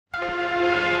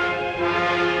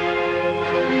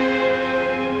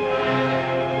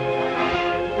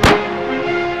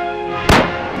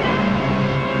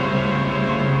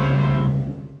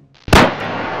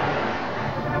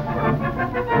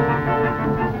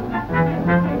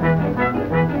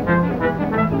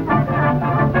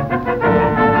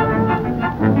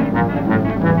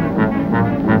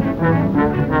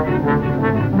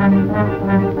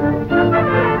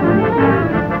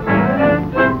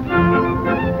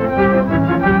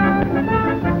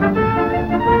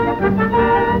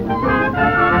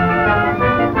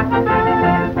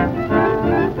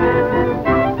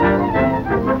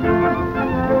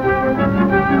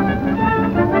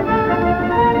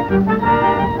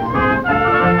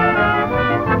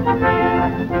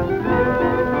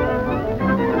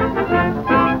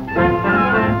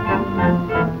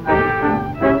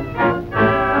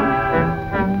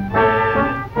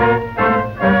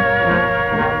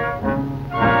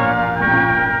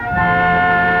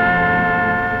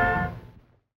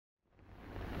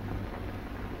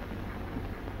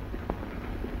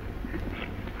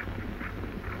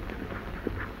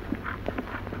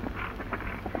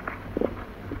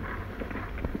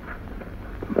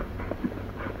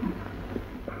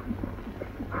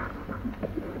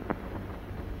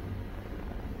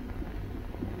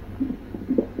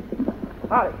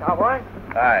Howdy, cowboy.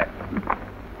 Hi.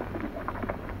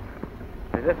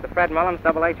 Is this the Fred Mullins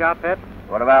Double H outfit?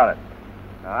 What about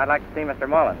it? I'd like to see Mr.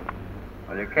 Mullins.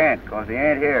 Well, you can't, because he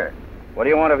ain't here. What do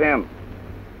you want of him?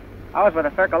 I was with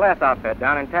a Circle S outfit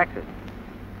down in Texas.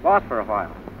 Lost for a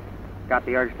while. Got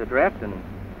the urge to drift, and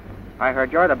I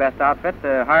heard you're the best outfit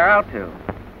to hire out to.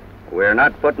 We're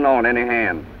not putting on any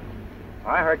hands.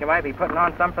 I heard you might be putting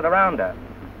on some for the roundup.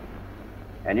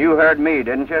 And you heard me,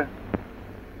 didn't you?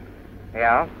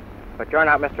 Yeah, but you're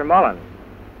not Mr. Mullins.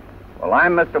 Well,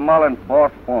 I'm Mr. Mullins'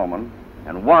 boss foreman,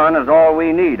 and one is all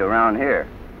we need around here.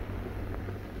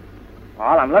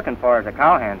 All I'm looking for is a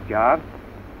cowhand's job.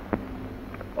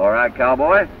 All right,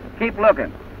 cowboy. Keep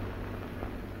looking.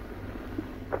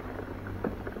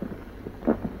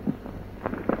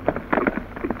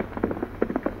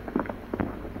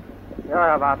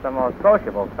 You're about the most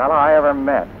sociable fellow I ever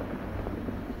met.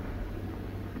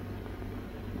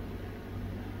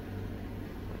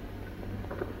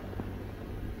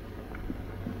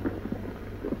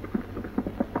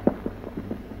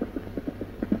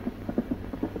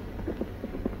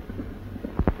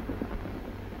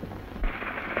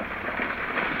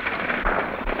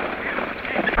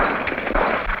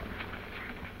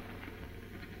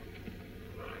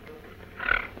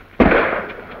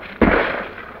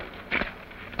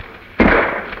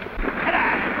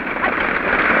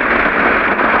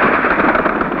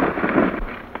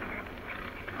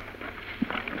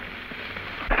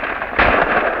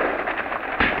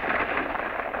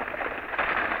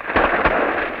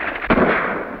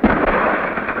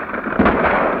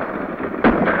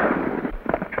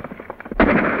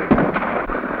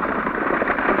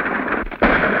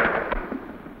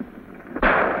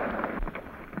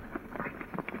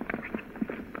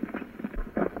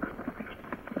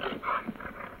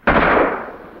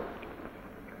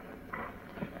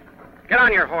 Get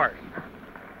on your horse.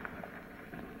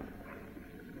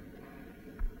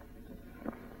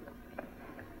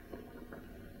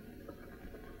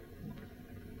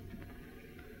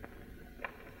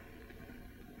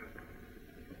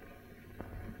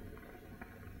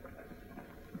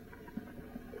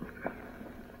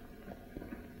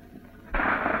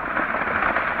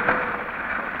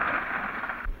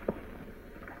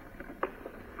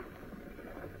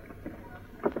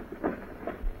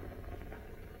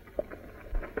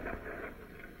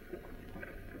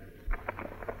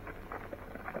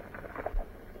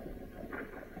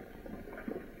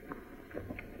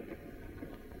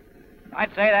 I'd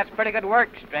say that's pretty good work,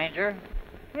 stranger.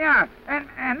 Yeah,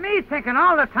 and me thinking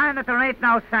all the time that there ain't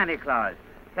no Santa Claus.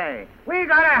 Say, we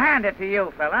gotta hand it to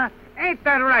you, fella. Ain't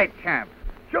that right, champ?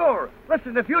 Sure.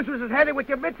 Listen, if you was as handy with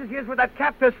your mitts as you is with that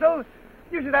cap pistol,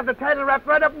 you should have the title wrapped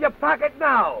right up in your pocket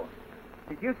now.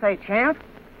 Did you say champ?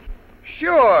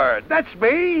 Sure, that's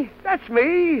me. That's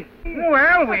me.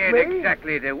 Well, we ain't That's me.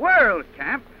 exactly the world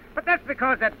champ, but that's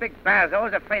because that big bazo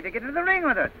is afraid to get into the ring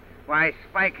with us. Why,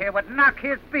 Spike here would knock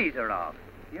his beezer off.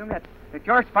 You meant that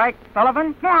you're Spike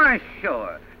Sullivan? Why,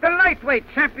 sure. The lightweight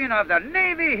champion of the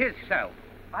Navy himself.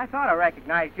 I thought I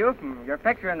recognized you from your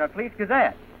picture in the Police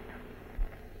Gazette.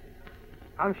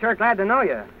 I'm sure glad to know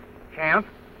you, champ.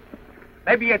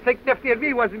 Maybe you think Nifty and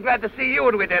me wasn't glad to see you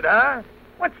when we did, huh?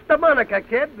 What's the moniker,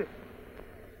 kid?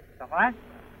 The what?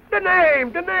 The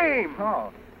name.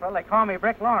 Oh, well, they call me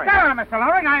Brick Loring. Now, Mr.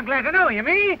 Loring, I'm glad to know you,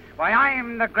 me. Why, I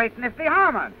am the great Nifty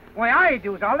Harmon. Why, I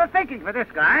do's all the thinking for this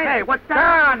guy. Hey, what's that?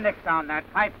 Down, nix on that.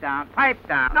 Pipe down, pipe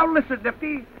down. Now listen,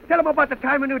 Nifty. Tell him about the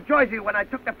time in New Jersey when I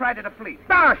took the pride of the fleet.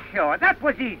 Oh, sure. That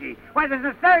was easy. Why, there's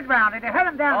a third round, and they held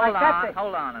him down Hold like on, that.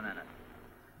 hold on a minute.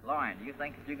 Lauren, do you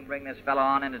think that you can bring this fellow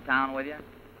on into town with you?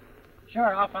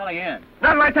 Sure, I'll follow you in.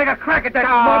 Not till I take a crack at that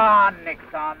Oh, nix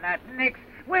on that, nix.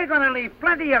 We're going to leave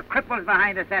plenty of cripples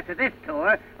behind us after this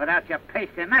tour without you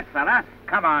pasting that fella.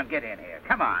 Come on, get in here.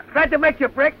 Come on. Glad to make you,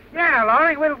 Brick. Yeah,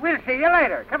 Loring, we'll see you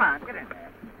later. Come on, get in there.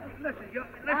 Listen,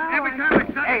 every time I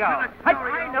tell There you go. that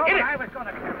story, I know Get what it. I was going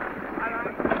to tell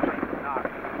you.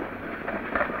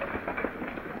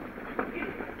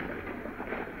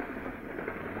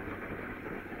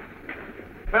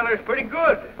 Feller's pretty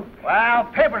good. Well,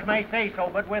 papers may say so,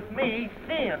 but with me,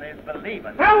 seeing is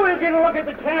believing. Now we'll get a look at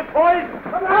the champ, boys.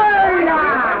 Come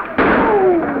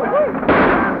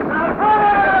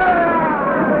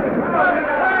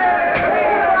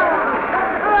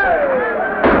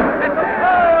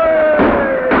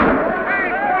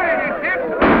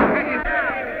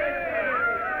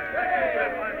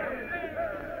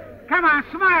Come on,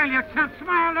 smile, you chump.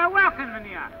 Smile. They're welcoming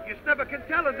you. You never can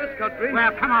tell in this country.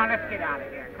 Well, come on, let's get out of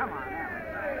here. Come on.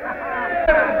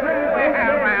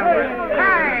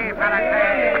 Hey, fella,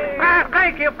 hey.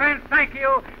 Thank you, friends, thank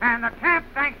you. And the champ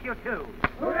thanks you, too.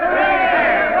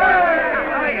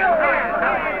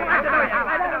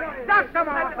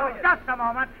 Just a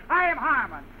moment. I am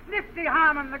Harmon. Nifty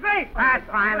Harmon the Great. That's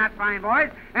fine, boys.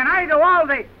 And I do all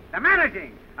the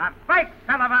managing of Spike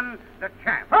Sullivan, the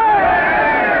champ. Now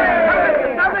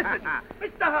listen,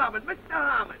 Mr.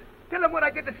 Harmon. Tell him what I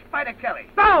did to Spider Kelly.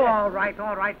 Oh, all right,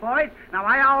 boys. Now,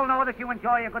 I all know that you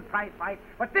enjoy a good prize fight,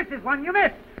 but this is one you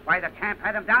missed. Why, the champ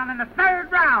had him down in the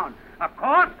third round. Of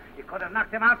course, you could have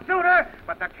knocked him out sooner,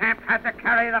 but the champ had to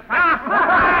carry the fight.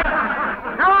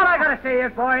 Now, all I gotta say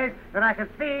is, boys, that I can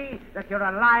see that you're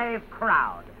a live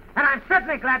crowd. And I'm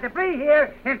certainly glad to be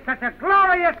here in such a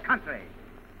glorious country.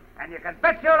 And you can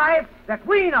bet your life that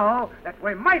we know that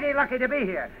we're mighty lucky to be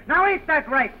here. Now, ain't that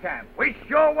right, champ? We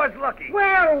sure was lucky.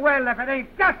 Well, if it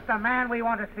ain't just the man we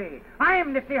want to see.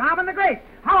 I'm Nifty Harmon the Great.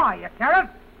 How are you,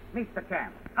 Sheriff? Meet the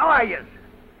champ. How are you?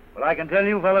 Well, I can tell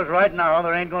you fellas right now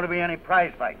there ain't going to be any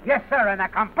prize fight. Yes, sir, and I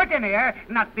come picking here,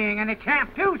 not being any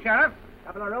champ, too, Sheriff.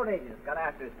 Couple of road agents got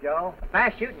after us, Joe. A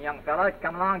fast-shooting young fellow. He's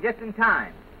come along just in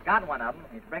time. Got one of them.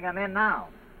 He's bringing him in now.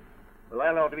 Well,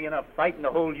 that ought to be enough fighting to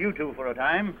hold you two for a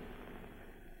time.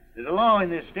 There's a law in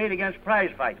this state against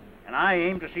prize fighting, and I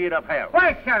aim to see it upheld.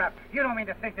 Why, Sheriff, you don't mean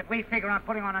to think that we figure on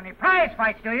putting on any prize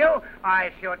fights, do you?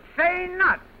 I should say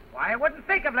not. Why, I wouldn't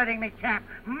think of letting me, champ,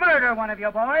 murder one of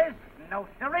your boys. No,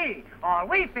 sirree. All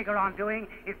we figure on doing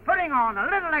is putting on a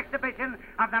little exhibition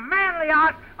of the manly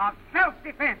art of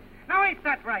self-defense. Now, ain't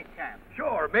that right, champ?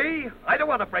 Sure, me. I don't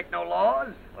want to break no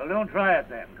laws. Well, don't try it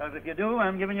then, because if you do,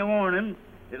 I'm giving you warning.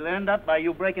 It'll end up by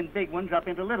you breaking big ones up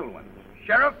into little ones.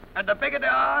 Sheriff, and the bigger they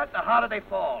are, the harder they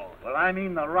fall. Well, I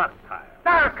mean the rock pile.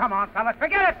 Now, come on, fellas,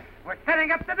 forget it. We're setting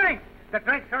up the drinks. The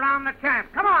drinks are on the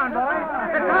champ. Come on,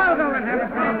 boys. Let's all go in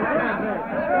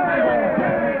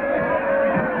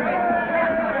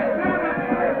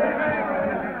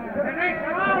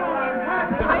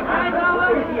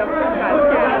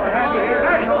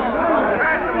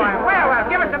Well,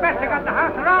 give us the best you got in the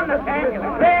house. They're on the champ.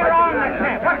 They're on the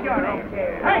champ. What's your name?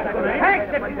 Hank.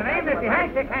 Hank, Nifty's the name. Nifty.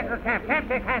 Hank, shake hands with the champ. Champ,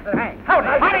 shake hands with Hank. Howdy.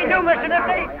 How do you do, Mr.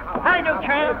 Nifty? How do you do,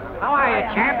 champ? How are you,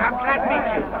 champ? I'm glad to meet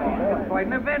you. Quite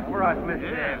an event for us,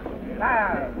 Mr.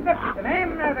 Nifty's the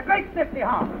name. The great Nifty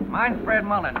Harmon. Mine's Fred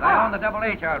Mullins. I own the Double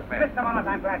H outfit. Mr. Mullins,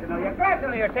 I'm glad to know you. Glad to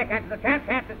know you. Shake hands with the champ.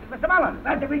 Champ, this is Mr. Mullins.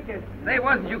 Glad to meet you. Say,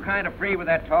 wasn't you kind of free with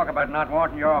that talk about not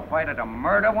wanting your fighter to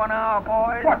murder one of our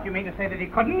boys? What, you mean to say that he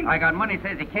couldn't? I got money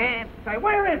says he can't. Say,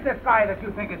 where is this guy that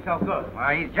you think is so good?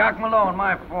 Why, he's Jock Malone,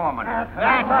 my foreman. That's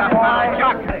the boy.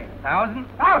 Jock. 1,000?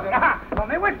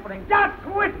 Only whispering. Just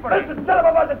whispering. Listen, tell him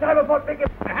about the time about making...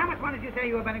 How much money did you say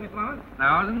you were betting, Mr. Mullins?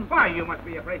 1,000? Why, you must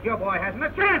be afraid your boy hasn't a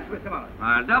chance, Mr. Mullins.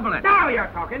 I'll double it. Now you're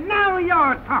talking.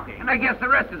 And I guess the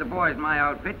rest of the boys in my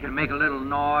outfit can make a little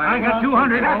noise. I got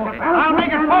 200. I'll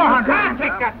make it 400. I'll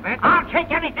take that bet. I'll take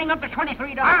anything up to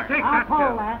 $23. I'll take that,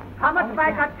 too. How much have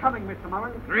I got coming, Mr.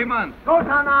 Mullins? 3 months. Goes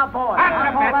on our boy.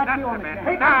 That's the bet. That's That's the the only bet. bet.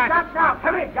 Take that shot now.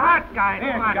 Come here, Jock. Guys.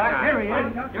 Here he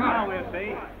is. Now we'll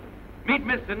see. Meet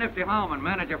Mr. Nifty Harmon,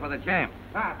 manager for the champ.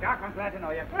 Jock, I'm glad to know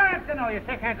you. Glad to know you.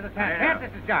 Shake hands with the champ. Champ,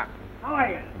 this is Jock. How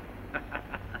are you?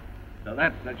 So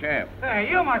that's the champ. Hey,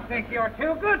 you must think you're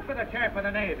too good for the champ of the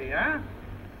Navy, huh?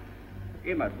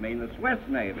 He must mean the Swiss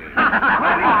Navy.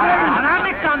 Now,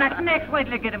 next on that next, wait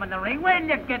till you get him in the ring. When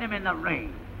you get him in the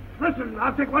ring? Listen,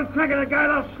 I'll take one crack at the guy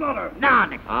and I'll slaughter him. Now,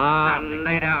 Nick.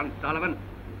 Lay down, Sullivan.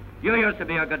 You used to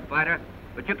be a good fighter,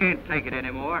 but you can't take it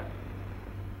anymore.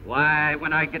 Why,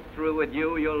 when I get through with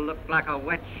you, you'll look like a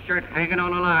wet shirt hanging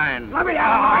on a line. Let me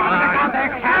out.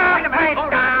 Pipe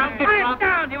down. Pipe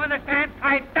down. You understand?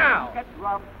 Pipe down. Get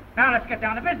rough. Now let's get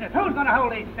down to business. Who's going to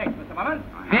hold these stakes, Mr. Mullins?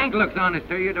 Hank looks honest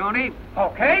to you, don't he?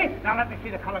 Okay. Now let me see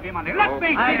the color of your money. Let me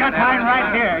see. I got mine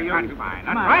right here. That's fine.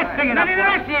 That's right. Bring it up.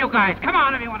 Let's see you guys. Come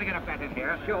on if you want to get a bet in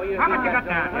here. Sure you. How much you got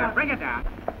down here? Bring it down.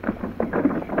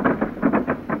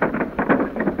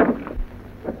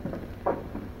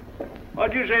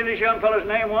 What'd you say this young fellow's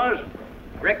name was?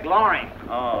 Rick Loring.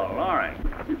 Oh, Loring.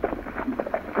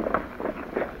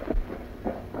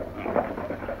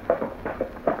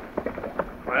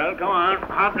 Well, come on.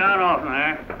 Hop down off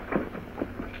there.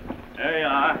 There you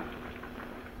are.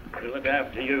 We'll look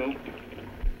after you.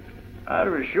 That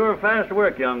was sure fast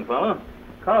work, young fellow.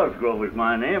 Cosgrove is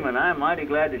my name, and I'm mighty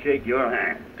glad to shake your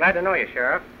hand. Glad to know you,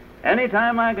 Sheriff.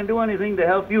 Anytime I can do anything to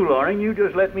help you, Loring, you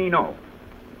just let me know.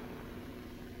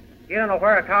 You don't know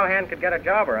where a cowhand could get a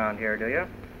job around here, do you?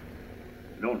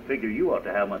 Don't figure you ought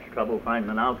to have much trouble finding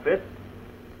an outfit.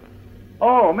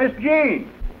 Oh, Miss Jean.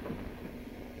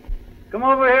 Come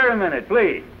over here a minute,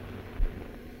 please.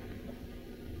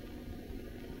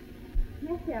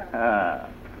 Yes, sir.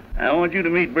 I want you to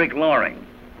meet Brick Loring.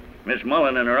 Miss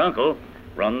Mullen and her uncle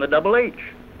run the Double H.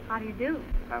 How do you do?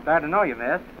 I'm glad to know you,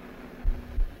 miss.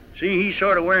 See, he's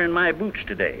sort of wearing my boots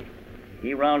today.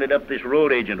 He rounded up this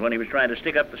road agent when he was trying to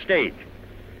stick up the stage.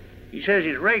 He says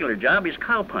his regular job is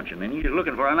cowpunching, and he's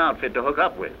looking for an outfit to hook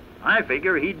up with. I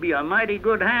figure he'd be a mighty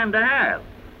good hand to have.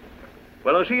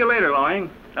 Well, I'll see you later, Loring.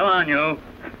 Come on, you.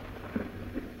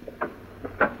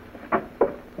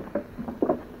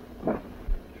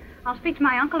 I'll speak to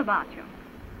my uncle about you.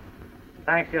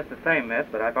 Thanks just the same, miss,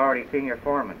 but I've already seen your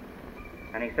foreman.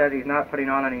 And he says he's not putting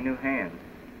on any new hands.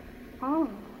 Oh.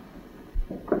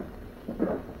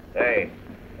 Hey,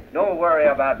 don't worry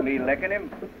about me licking him.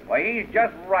 Why, he's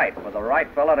just right for the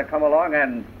right fella to come along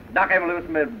and knock him loose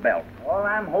mid-belt. All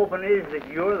I'm hoping is that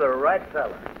you're the right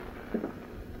fella.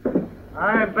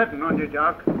 I'm betting on you,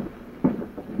 Jock.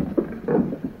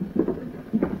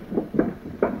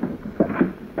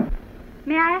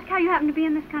 May I ask how you happen to be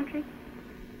in this country?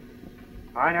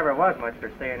 I never was much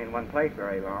for staying in one place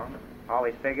very long.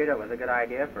 Always figured it was a good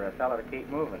idea for a fellow to keep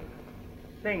moving,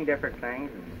 seeing different things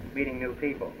and meeting new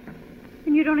people.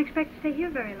 And you don't expect to stay here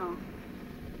very long.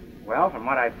 Well, from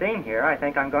what I've seen here, I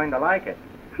think I'm going to like it.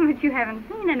 But you haven't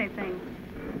seen anything.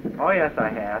 Oh, yes, I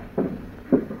have.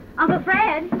 Uncle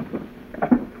Fred!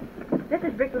 This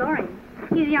is Brick Loring.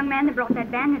 He's the young man that brought that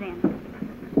bandit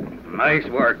in. Nice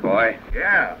work, boy.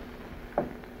 Yeah.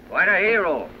 Quite a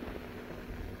hero.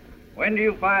 When do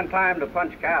you find time to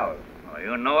punch cows? Oh,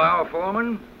 you know our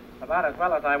foreman? About as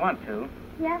well as I want to.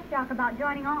 He asked Jock about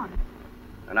joining on.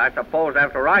 And I suppose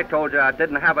after I told you I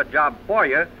didn't have a job for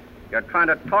you, you're trying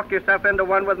to talk yourself into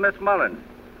one with Miss Mullins.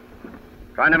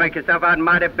 Trying to make yourself out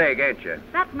mighty big, ain't you?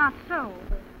 That's not so.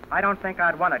 I don't think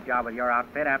I'd want a job with your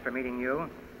outfit after meeting you,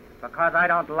 because I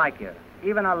don't like you,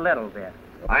 even a little bit.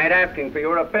 I ain't asking for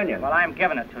your opinion. Well, I'm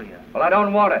giving it to you. Well, I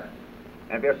don't want it.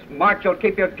 And if you're smart, you'll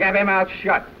keep your gabby mouth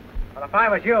shut. Well, if I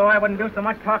was you, I wouldn't do so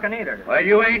much talking either. Well,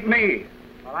 you ain't me.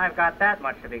 Well, I've got that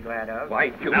much to be glad of. Why,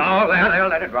 you... No, there,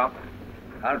 let it drop.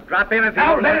 I'll drop him if you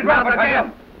don't let it drop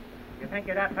again. You think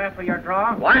you're that fast for your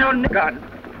draw? Why don't... God.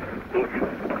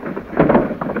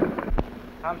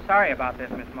 I'm sorry about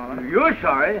this, Miss Mullins. You're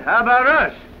sorry? How about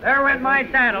us? There went my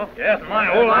saddle. Yes, my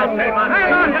whole outfit.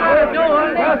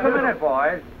 Just a minute,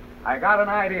 boys. I got an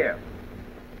idea.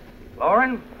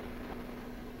 Loren,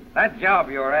 that job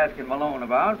you were asking Malone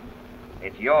about,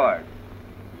 it's yours.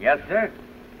 Yes, sir.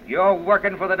 You're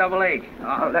working for the Double H.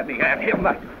 Oh, let me have him.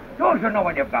 Don't you know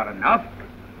when you've got enough?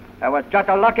 That was just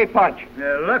a lucky punch.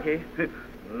 Lucky?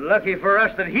 Lucky for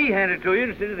us that he handed to you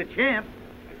instead of the champ.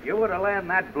 If you were to land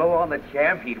that blow on the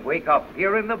champ, he'd wake up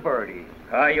here in the birdie.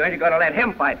 You ain't going to let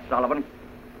him fight, Sullivan.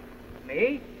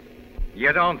 Me?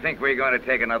 You don't think we're going to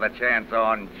take another chance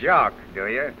on Jock, do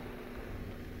you?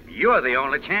 You're the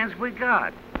only chance we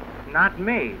got. Not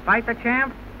me. Fight the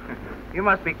champ? You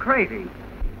must be crazy.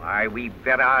 Why, we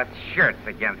bet our shirts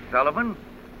against Sullivan.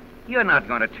 You're not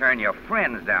going to turn your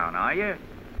friends down, are you?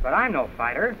 But I'm no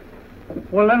fighter.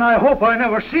 Well, then I hope I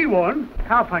never see one.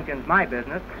 Cowpunching's my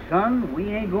business. Son, we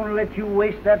ain't gonna let you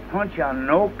waste that punch on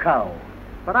no cow.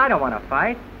 But I don't want to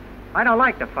fight. I don't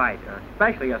like to fight,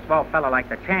 especially a small fella like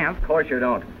the champ. Of course you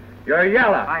don't. You're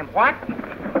yellow. I'm what?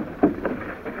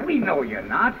 We know you're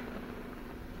not.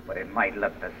 But it might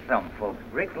look to some folks,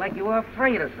 Rick, like you were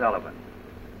afraid of Sullivan.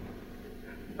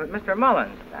 But Mr.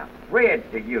 Mullins... Afraid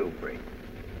to you, Brick.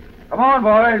 Come on,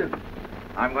 boys.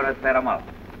 I'm going to set 'em up.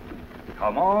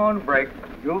 Come on, Brick.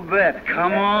 You bet.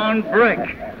 Come on, Brick.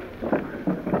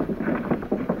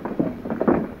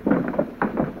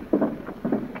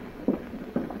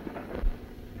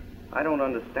 I don't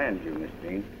understand you, Miss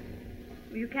Dean.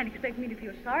 Well, you can't expect me to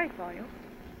feel sorry for you.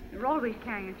 You're always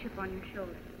carrying a chip on your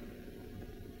shoulder.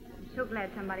 I'm so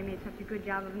glad somebody made such a good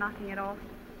job of knocking it off.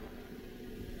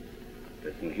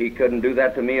 Listen, he couldn't do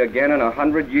that to me again in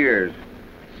 100 years.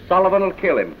 Sullivan will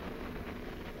kill him.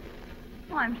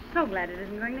 Oh, I'm so glad it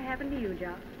isn't going to happen to you,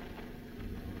 Jock.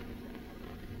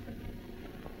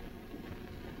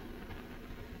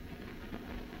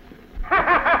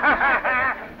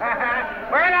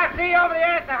 Well, I'll see you over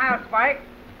there at the house, Spike.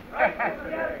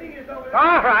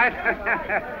 All right.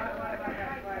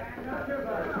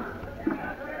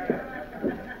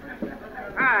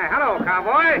 Hi, hello,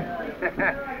 cowboy.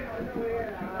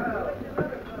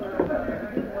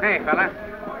 Hey, fella.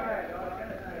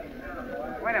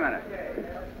 Wait a minute.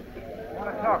 I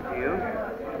want to talk to you.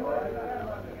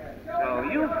 So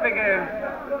you figure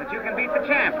that you can beat the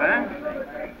champ, huh?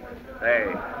 Hey,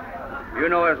 you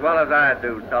know as well as I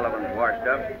do Sullivan's washed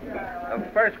up.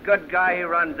 The first good guy he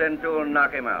runs into will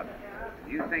knock him out.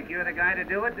 You think you're the guy to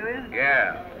do it, do you?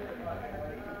 Yeah.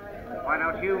 Why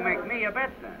don't you make me a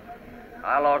bet, then?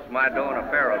 I lost my dough in a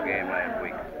faro game last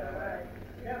week.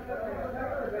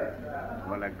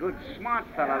 Well, a good smart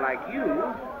fella like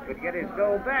you could get his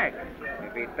dough back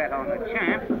if he'd bet on the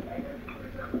champ.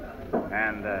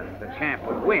 And the champ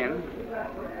would win.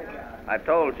 I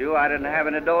told you I didn't have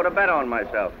any dough to bet on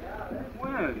myself.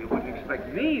 Well, you wouldn't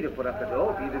expect me to put up the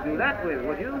dough for you to do that with,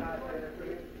 would you?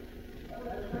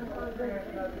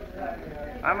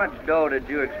 How much dough did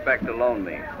you expect to loan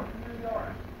me?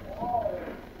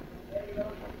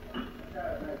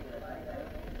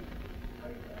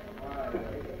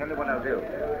 Tell you what I'll do.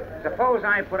 Suppose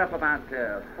I put up about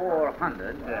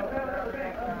 400.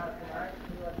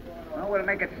 Well, we'll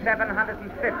make it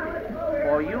 750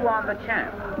 for you on the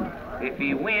champ. If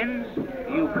he wins,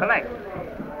 you collect.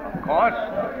 Of course,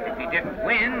 if he didn't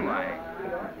win, why...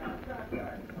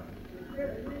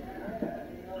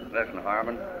 Listen,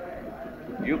 Harmon,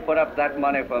 you put up that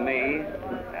money for me,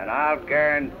 and I'll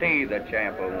guarantee the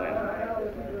champ will win.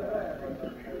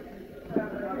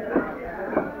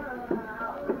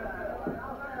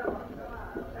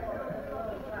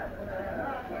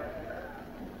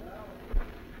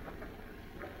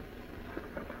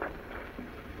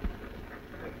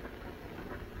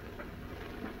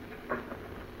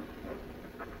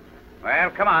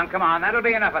 Well, come on. That'll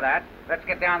be enough of that. Let's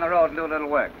get down the road and do a little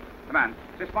work. Come on.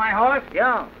 Is this my horse?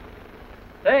 Yeah.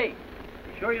 Hey,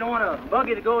 you sure you don't want a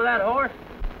buggy to go with that horse?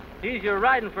 It's easier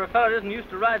riding for a fella that isn't used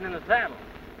to riding in a saddle.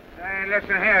 Hey, listen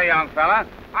here, young fella.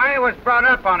 I was brought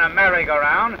up on a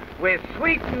merry-go-round with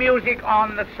sweet music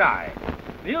on the side.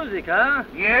 Music, huh?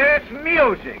 Yes,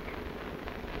 music.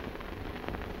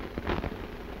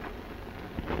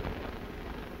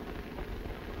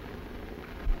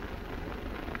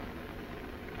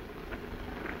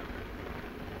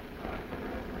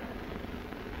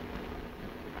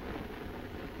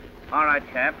 All right,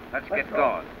 Cap, let's get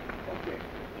going. Okay.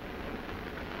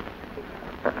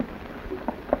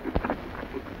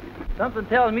 Something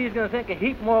tells me he's going to think a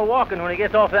heap more walking when he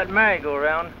gets off that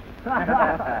merry-go-round.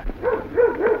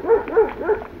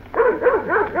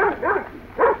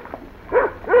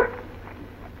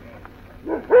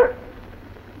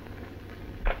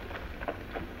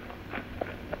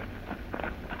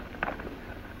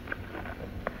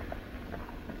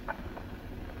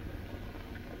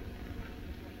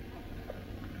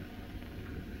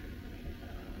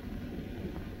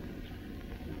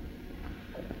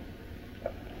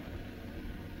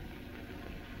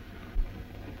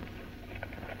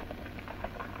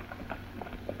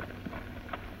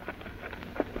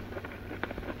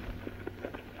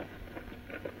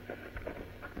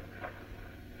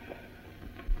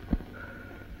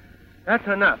 That's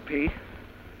enough, Pete.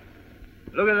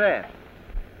 Look at that.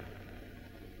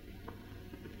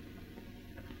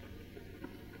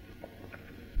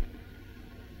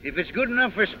 If it's good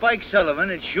enough for Spike Sullivan,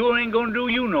 it sure ain't gonna do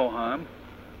you no harm.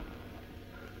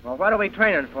 Well, what are we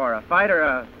training for, a fight or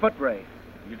a foot race?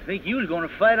 You'd think you was gonna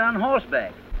fight on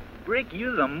horseback. Brick,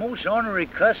 you're the most ornery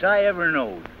cuss I ever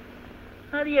knowed.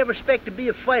 How do you ever expect to be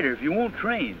a fighter if you won't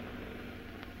train?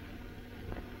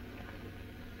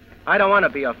 I don't want to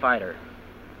be a fighter.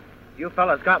 You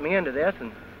fellas got me into this,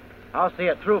 and I'll see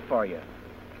it through for you.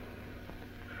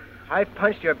 I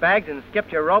punched your bags and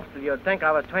skipped your ropes till you'd think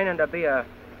I was training to be a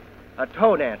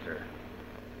toe dancer.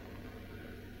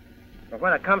 But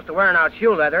when it comes to wearing out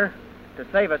shoe leather to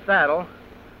save a saddle,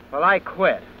 well, I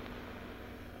quit.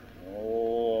 Oh,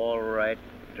 all right,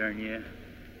 darn you.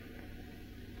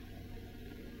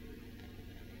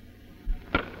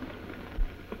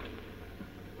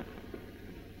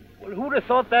 Well, who'd have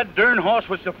thought that darn horse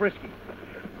was so frisky?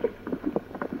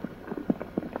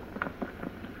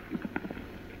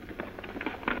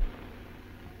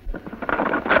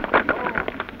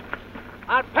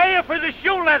 I'll pay you for the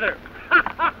shoe leather.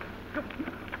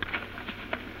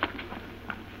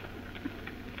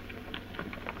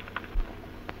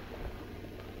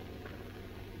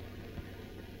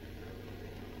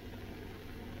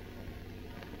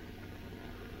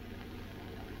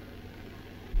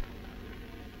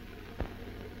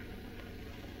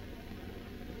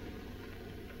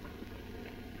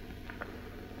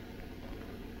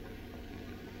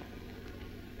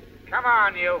 Come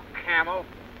on, you camel.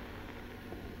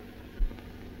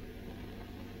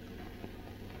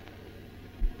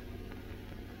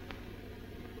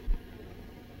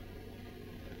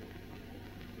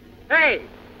 Hey!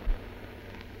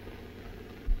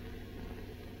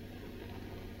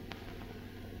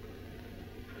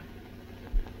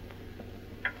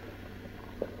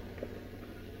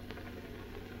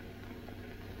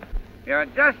 You're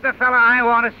just the fella I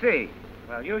want to see.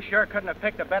 Well, you sure couldn't have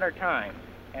picked a better time.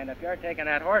 And if you're taking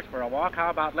that horse for a walk, how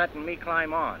about letting me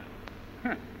climb on?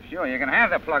 Sure, you can have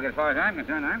the plug as far as I'm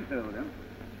concerned. I'm through with him.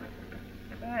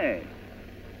 Hey,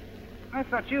 I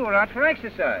thought you were out for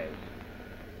exercise.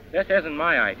 This isn't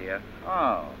my idea.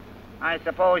 Oh. I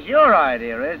suppose your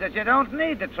idea is that you don't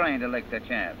need to train to lick the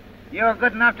champ. You're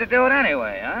good enough to do it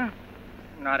anyway, huh?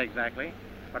 Not exactly,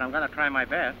 but I'm going to try my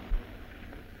best.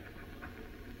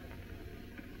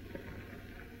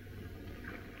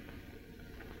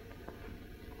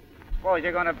 Suppose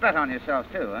you're going to bet on yourself,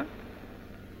 too, huh?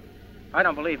 I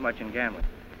don't believe much in gambling.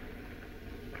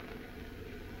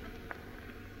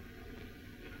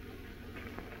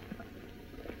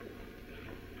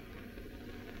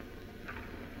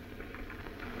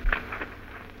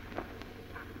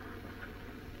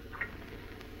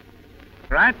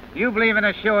 Right? You believe in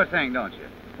a sure thing, don't you?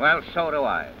 Well, so do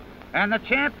I. And the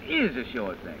champ is a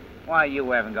sure thing. Why, you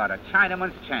haven't got a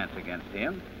Chinaman's chance against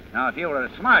him. Now, if you were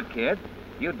a smart kid,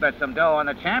 you'd bet some dough on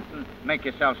the champ and make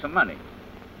yourself some money.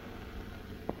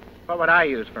 What would I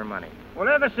use for money? Well,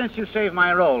 ever since you saved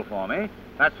my role for me,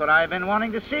 that's what I've been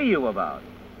wanting to see you about.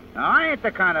 Now, I ain't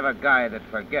the kind of a guy that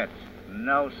forgets.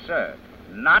 No, sir.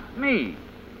 Not me.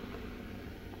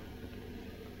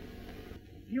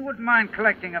 You wouldn't mind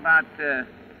collecting about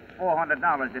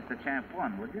 $400 if the champ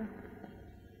won, would you?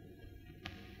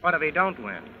 What if he don't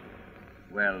win?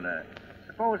 Well,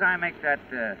 suppose I make that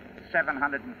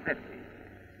 $750.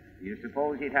 Do you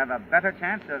suppose he'd have a better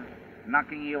chance of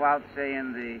knocking you out, say,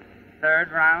 in the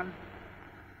third round?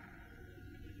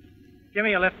 Give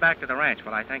me a lift back to the ranch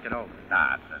while I think it over.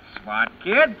 That's a smart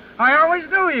kid. I always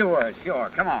knew you were.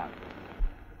 Sure, come on.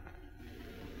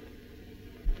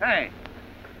 Hey,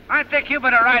 I think you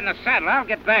better ride in the saddle. I'll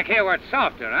get back here where it's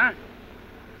softer, huh?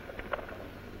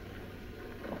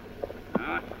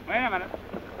 Wait a minute.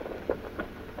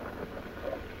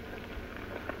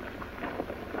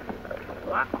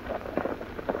 What?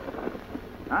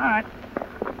 All right.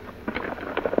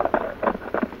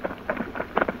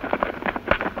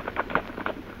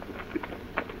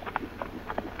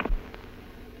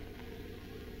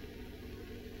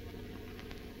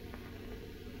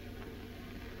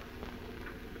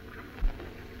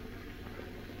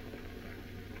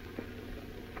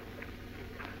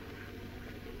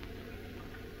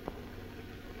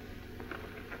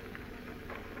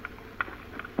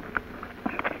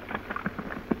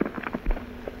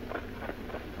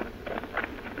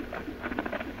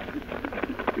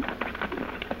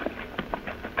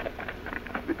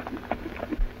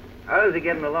 How's he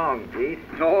getting along, Pete?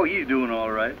 Oh, he's doing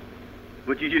all right.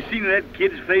 But did you see that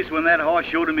kid's face when that horse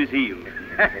showed him his heels?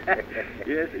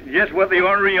 Yes, just what the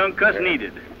ornery young cuss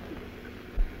needed.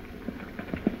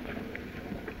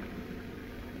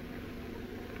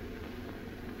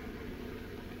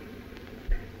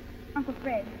 Uncle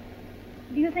Fred,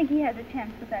 do you think he has a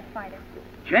chance with that fighter?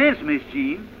 Chance, Miss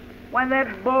Jean? Why,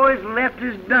 that boy's left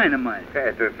is dynamite.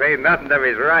 To say nothing of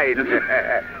his right.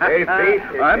 Hey,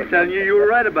 Pete. I'm telling you, you were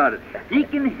right about it. He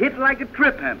can hit like a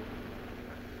trip hammer.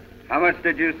 How much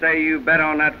did you say you bet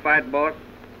on that fight, boss?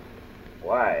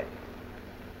 Why?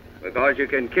 Because you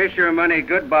can kiss your money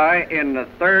goodbye in the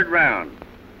third round.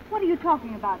 What are you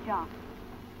talking about, John?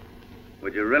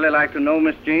 Would you really like to know,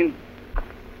 Miss Jean?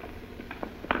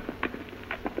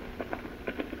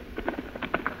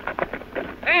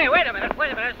 Hey, wait a minute.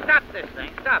 Stop this thing.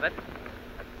 Stop it.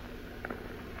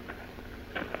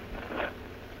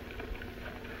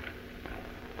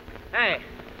 Hey.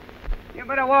 You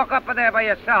better walk up there by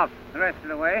yourself the rest of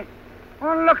the way.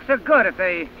 Won't look so good if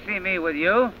they see me with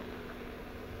you.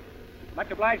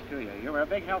 Much obliged to you. You were a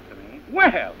big help to me.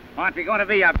 Well, aren't we going to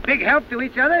be a big help to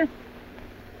each other?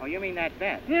 Oh, you mean that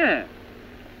bet? Yeah.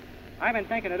 I've been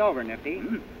thinking it over, Nifty.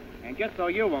 And just so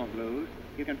you won't lose,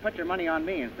 you can put your money on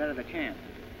me instead of the champ.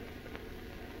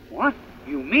 What?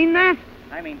 You mean that?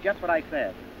 I mean just what I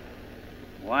said.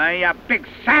 Why, you big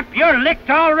sap, you're licked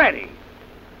already.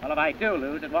 Well, if I do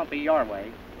lose, it won't be your way.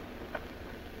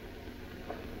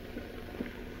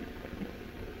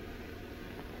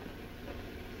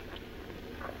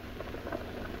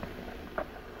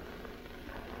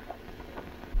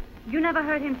 You never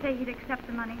heard him say he'd accept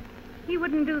the money. He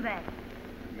wouldn't do that.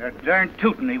 You're darn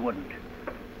tootin' he wouldn't.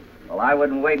 Well, I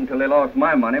wouldn't wait until he lost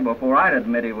my money before I'd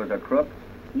admit he was a crook.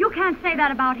 You can't say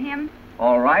that about him.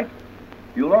 All right.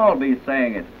 You'll all be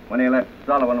saying it when he lets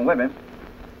Sullivan whip him.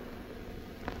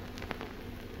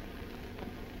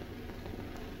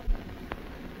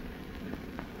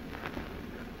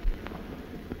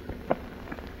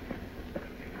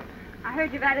 I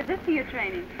heard you've added this to your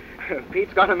training.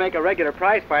 Pete's going to make a regular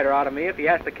prize fighter out of me if he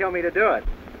has to kill me to do it.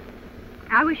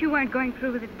 I wish you weren't going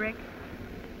through with it, Brick.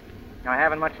 I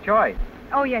haven't much choice.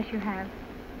 Oh, yes, you have.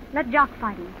 Let Jock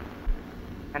fight him.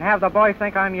 And have the boys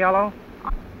think I'm yellow?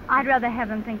 I'd rather have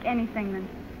them think anything than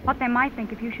what they might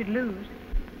think if you should lose.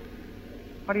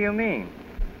 What do you mean?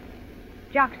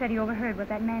 Jock said he overheard what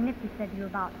that man Nifty said to you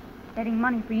about betting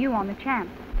money for you on the champ.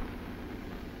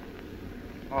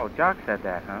 Oh, Jock said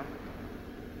that, huh?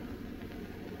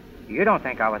 You don't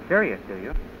think I was serious, do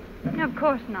you? No, of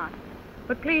course not.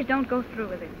 But please don't go through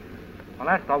with it. Well,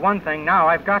 that's the one thing now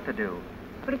I've got to do.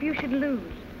 But if you should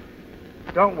lose?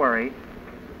 Don't worry.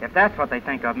 If that's what they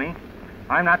think of me,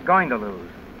 I'm not going to lose.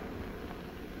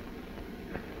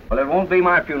 Well, it won't be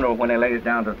my funeral when he lays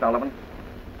down to Sullivan.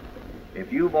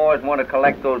 If you boys want to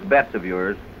collect those bets of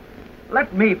yours,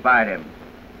 let me fight him.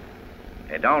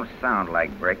 It don't sound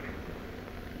like Brick.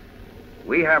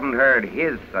 We haven't heard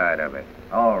his side of it.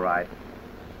 All right.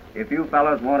 If you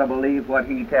fellas want to believe what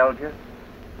he tells you,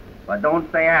 but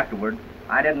don't say afterward,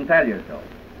 I didn't tell you so.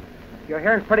 Your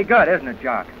hearing's pretty good, isn't it,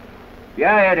 Jock?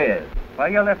 Yeah, it is. Well,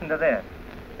 you listen to this.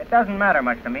 It doesn't matter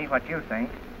much to me what you think.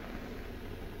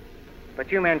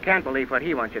 But you men can't believe what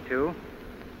he wants you to.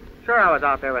 Sure, I was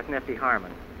out there with Nifty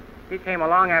Harmon. He came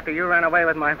along after you ran away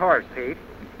with my horse, Pete.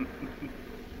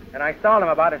 And I stalled him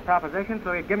about his proposition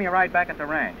so he'd give me a ride back at the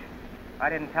ranch. I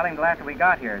didn't tell him till after we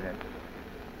got here that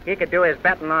he could do his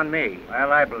betting on me.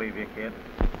 Well, I believe you, kid.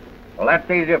 Well, that's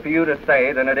easier for you to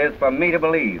say than it is for me to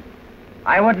believe.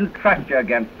 I wouldn't trust you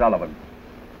against Sullivan.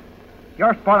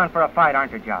 You're spoiling for a fight,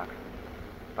 aren't you, Jock?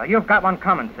 Well, you've got one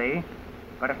coming, see?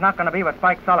 But it's not going to be with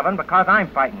Spike Sullivan because I'm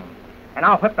fighting him. And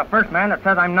I'll whip the first man that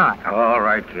says I'm not. All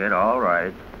right, kid, all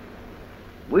right.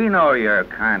 We know you're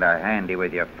kind of handy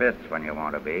with your fists when you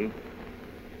want to be.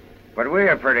 But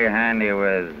we're pretty handy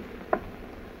with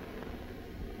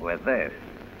this.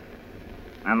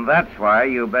 And that's why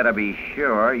you better be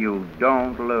sure you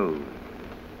don't lose.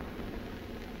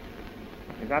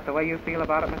 Is that the way you feel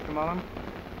about it, Mr. Mullen?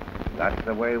 That's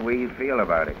the way we feel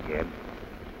about it, kid.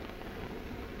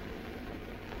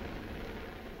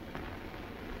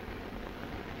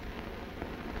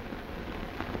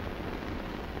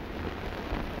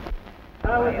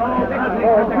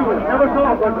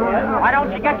 Why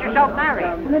don't you get yourself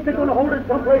married? Isn't they going to hold it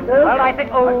someplace else? Well, I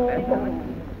think... Oh...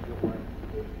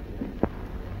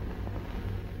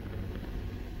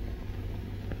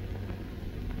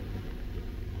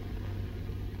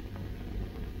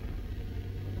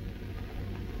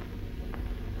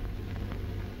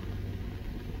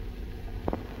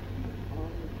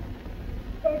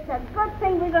 It's a good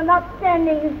thing we were not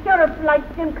standing sheriff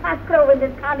like Jim Castro in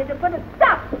this county to put a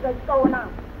stop to what's going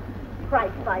on.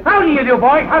 Christ, like. How do you do,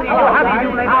 boy? How do you do? How do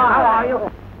you do, lady? How are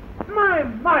you?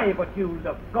 My, but you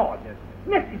look gorgeous.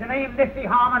 Nifty's the name, Nifty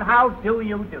Harmon. How do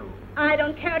you do? I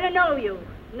don't care to know you,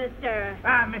 Mr.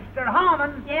 Mr.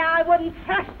 Harmon. Yeah, I wouldn't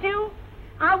trust you.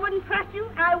 I wouldn't trust you.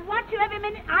 I watch you every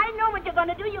minute. I know what you're going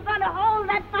to do. You're going to hold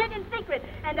that fight in secret.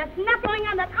 And there's nothing going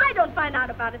on that I don't find out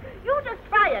about it. You just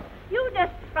try it. You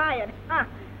just try it. Huh?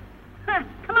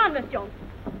 Come on, Miss Jones.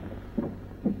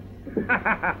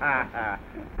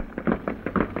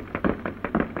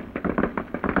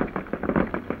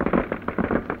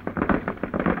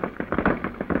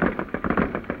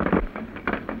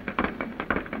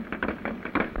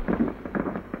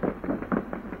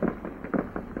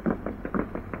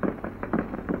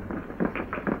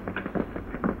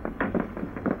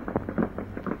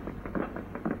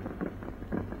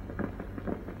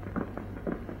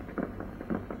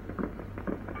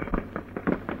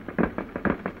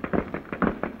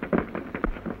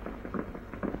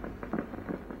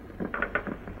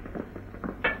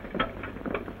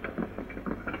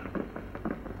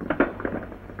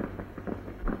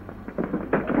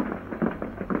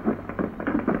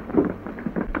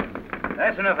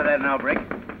 That's enough of that now, Brick.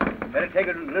 Better take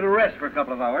a little rest for a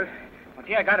couple of hours. Well,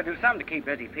 gee, I got to do something to keep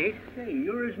busy, Pete. Hey,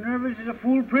 you're as nervous as a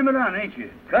fool prima donna, ain't you?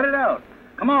 Cut it out.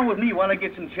 Come on with me while I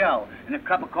get some chow. And a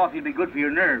cup of coffee will be good for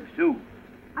your nerves, too.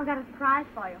 I've got a surprise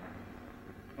for you.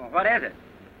 Well, what is it?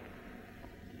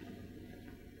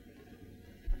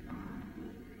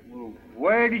 Well,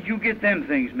 where did you get them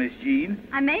things, Miss Jean?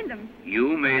 I made them.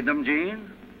 You made them, Jean?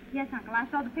 Yes, Uncle. I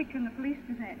saw the picture in the police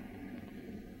gazette.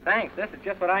 Thanks. This is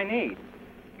just what I need.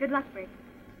 Good luck, Brick.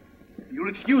 You'll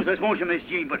excuse us, won't you, Miss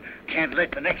Jean? But can't let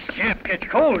the next champ catch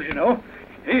cold, you know.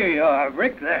 Here you are,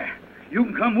 Brick, there. You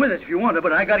can come with us if you want to,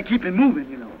 but I got to keep him moving,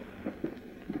 you know.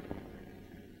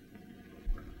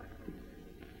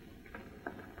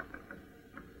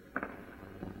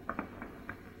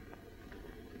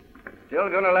 Still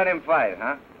gonna let him fight,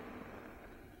 huh?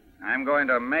 I'm going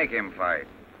to make him fight.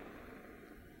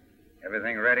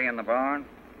 Everything ready in the barn?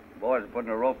 The boys are putting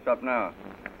the ropes up now.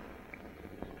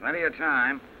 Plenty of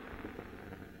time.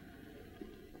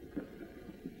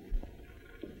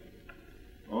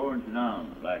 Over and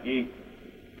down, Blackie.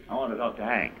 I want to talk to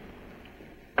Hank.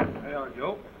 Hey,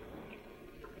 Joe.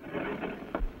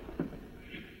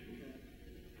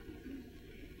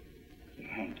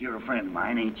 you're a friend of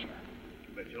mine, ain't you?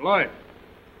 Bet your life.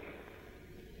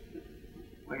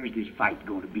 Where's this fight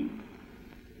going to be?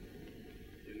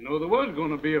 Didn't know there was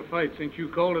going to be a fight since you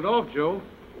called it off, Joe.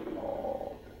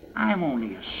 Oh, I'm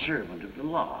only a servant of the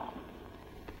law.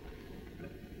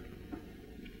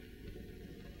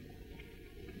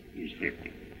 Here's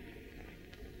 50.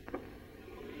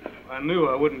 I knew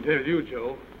I wouldn't tell you,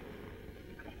 Joe.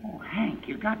 Oh, Hank,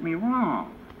 you got me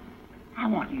wrong. I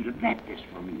want you to bet this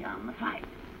for me on the fight.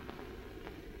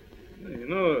 Well, you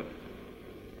know,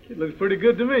 kid looks pretty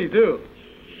good to me, too.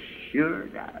 Sure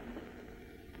does.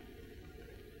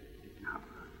 Now,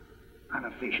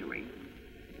 unofficially,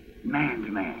 man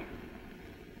to man,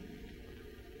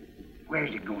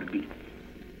 where's it going to be?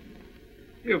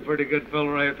 You're a pretty good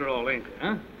fellow after all, ain't you,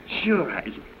 huh? Sure I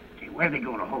am. Say, where are they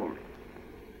going to hold it?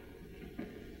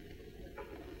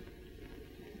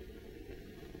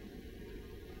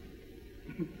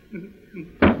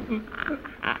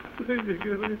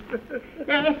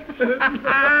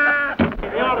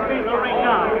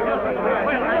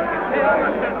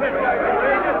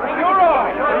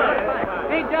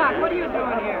 Hey, Doc, what are you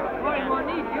doing here? Boy, we'll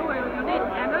need you. You need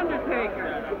an undertaker.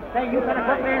 Say, you better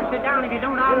come there and sit down. If you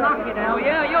don't, I'll knock you down. Oh,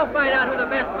 yeah, you'll find out who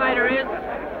the best fighter is.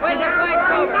 When's the fight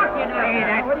over? Knock you down. Hey,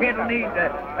 that kid'll need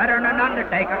better than an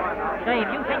undertaker. Say, if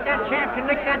you think that champ can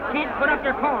lick that kid, put up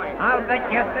your coin. I'll bet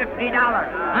you $50.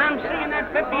 I'm seeing that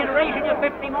 50 and raising you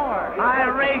 50 more.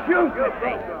 I'll raise you 50.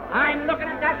 I'm looking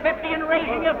at that 50 and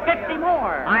raising you 50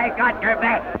 more. I got your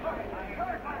bet.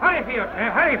 How do you feel,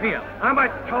 Champ? How do you feel? I'm a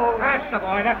toad. That's the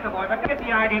boy, But get the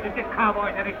idea that this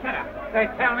cowboy's at his setup. They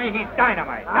tell me he's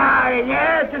dynamite. Ah,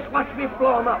 yeah, just watch me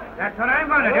blow him up. That's what I'm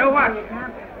going to do. Watch.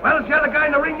 Well, is the other guy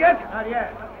in the ring yet? Not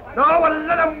yet. No, well,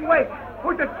 let him wait.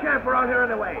 Who's the champ around here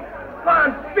anyway? Go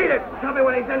on, beat it. Tell me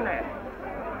when he's in there.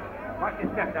 Watch his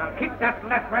step down. Keep that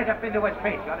left right up into his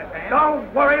face, you understand?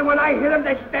 Don't worry. When I hit him,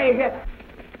 they stay hit.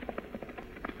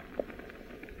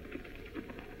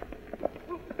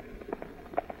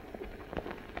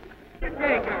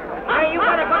 Hey, you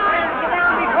better go there and sit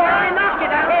down before I knock you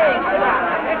down.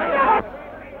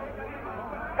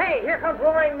 Hey, here comes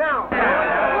Lorraine now.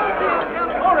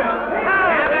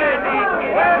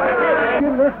 You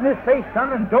listen to his face,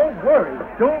 son, and don't worry.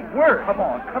 Don't worry. Come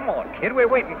on, kid. We're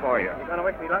waiting for you. You gonna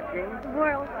wish me luck, Gene?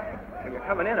 Well, You're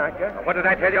coming in, aren't you? What did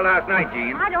I tell you last night,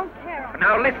 Gene? I don't care.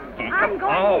 Now listen, Gene. I'm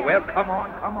going Oh, to. well, come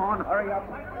on. Hurry up.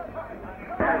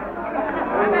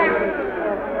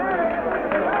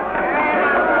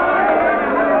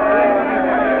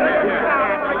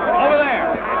 Over there.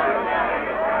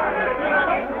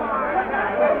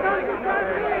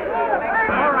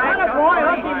 All right, boy.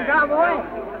 Looking cowboy.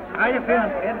 How you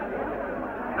feeling, kid?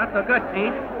 Not so good,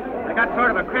 Pete. I got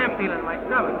sort of a cramp feeling in my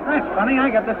stomach. That's funny. I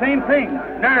got the same thing.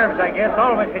 Nerves, I guess,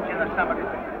 always hit you in the stomach.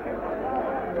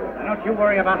 Now, don't you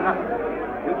worry about nothing.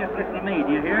 You just listen to me,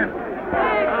 do you hear?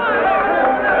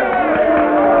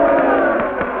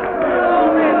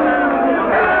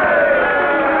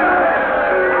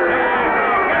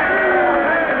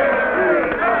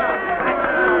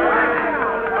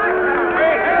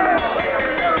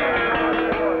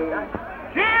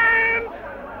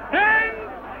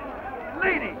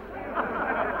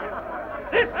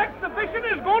 This exhibition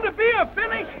is going to be a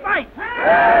finished fight.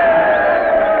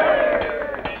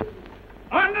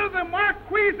 Under the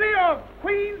Marquise of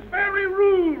Queensberry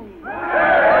rules.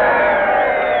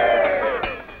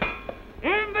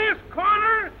 In this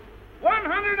corner,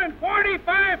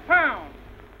 145 pounds,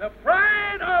 the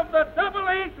pride of the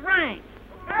double-eighth rank.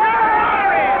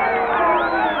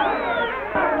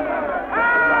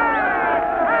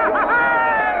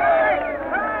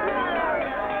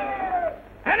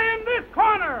 And in this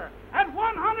corner, at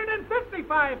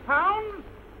 155 pounds,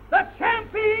 the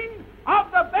champion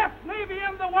of the best Navy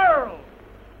in the world,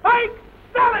 Mike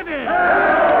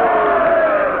Sullivan.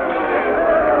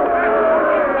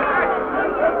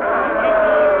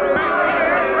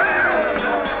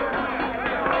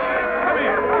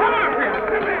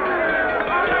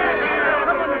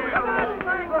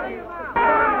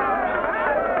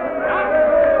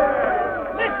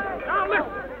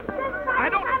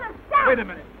 Wait a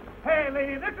minute. Hey,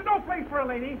 lady, this is no place for a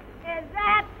lady. Is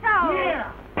that so?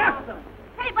 Yeah. Yes.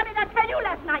 Hey, what did I tell you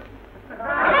last night? Shut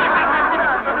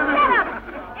up!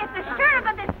 If the sheriff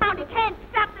of this county can't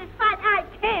stop this fight, I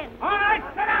can. All right,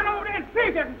 sit down over there and see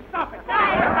if you can stop it. All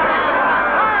right.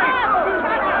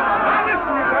 Now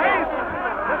listen, you guys.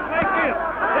 Just like this.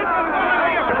 This is going to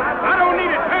be I don't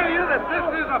need to tell you that this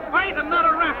is a fight and not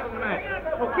a wrestling match.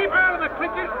 So keep out of the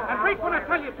clinches and break when I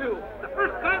tell you to. The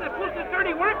first guy that pulls his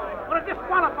dirty work will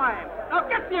disqualify him. Now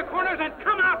get to your corners and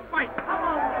come out fight. Come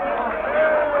on.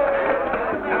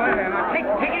 Now, take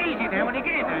it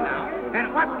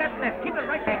Watch that left. Keep it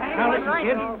right there. Now listen,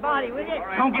 kid. Body, will you?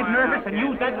 Don't get nervous and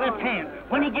use that left hand.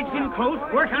 When he gets in close,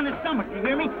 work on his stomach. You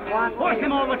hear me? Force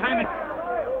him all the time.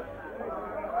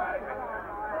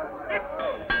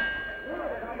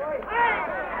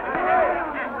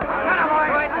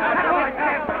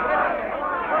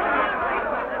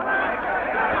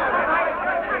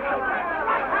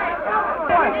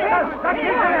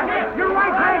 Your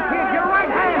right hand, kid. Your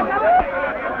right hand.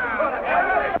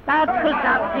 That's the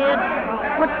stuff, kid.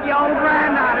 Put the old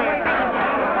brand on it.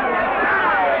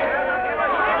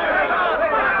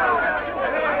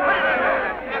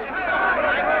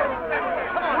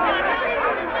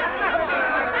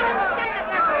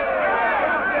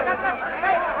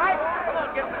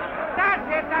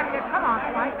 That's it. Come on,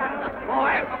 Mike.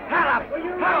 Boy, pal up.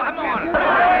 Come on.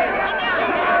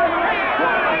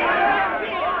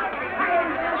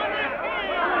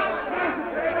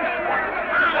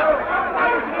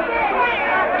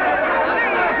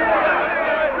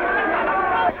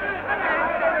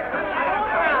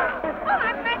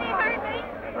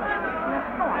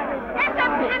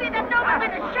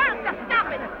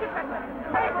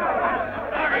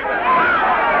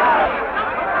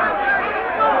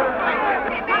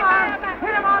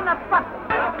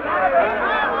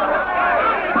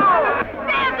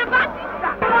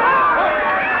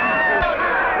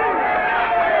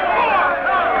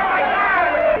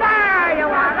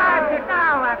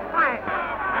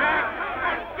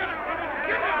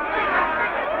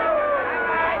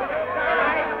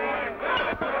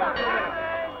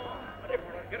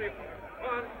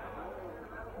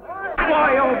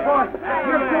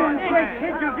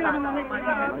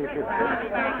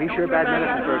 He's sure bad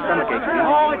medicine for a stomachache.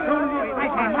 Oh, it's only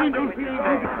mine don't feel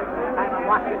good.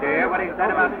 Did you hear what he said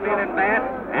about feeling bad?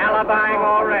 Alibiing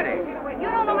already. You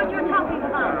don't know what you're talking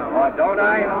about. Oh, don't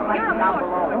I? You're a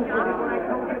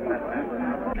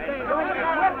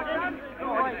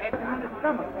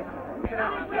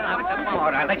Now, some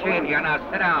more. I'll let you in here. Now,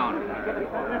 sit down.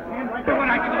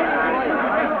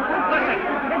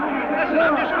 Listen,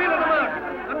 I'm just feeling them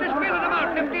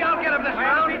out. 50, I'll get him this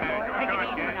round.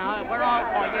 Now, we're all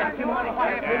for you.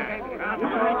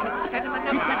 Send him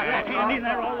in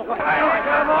there all the way.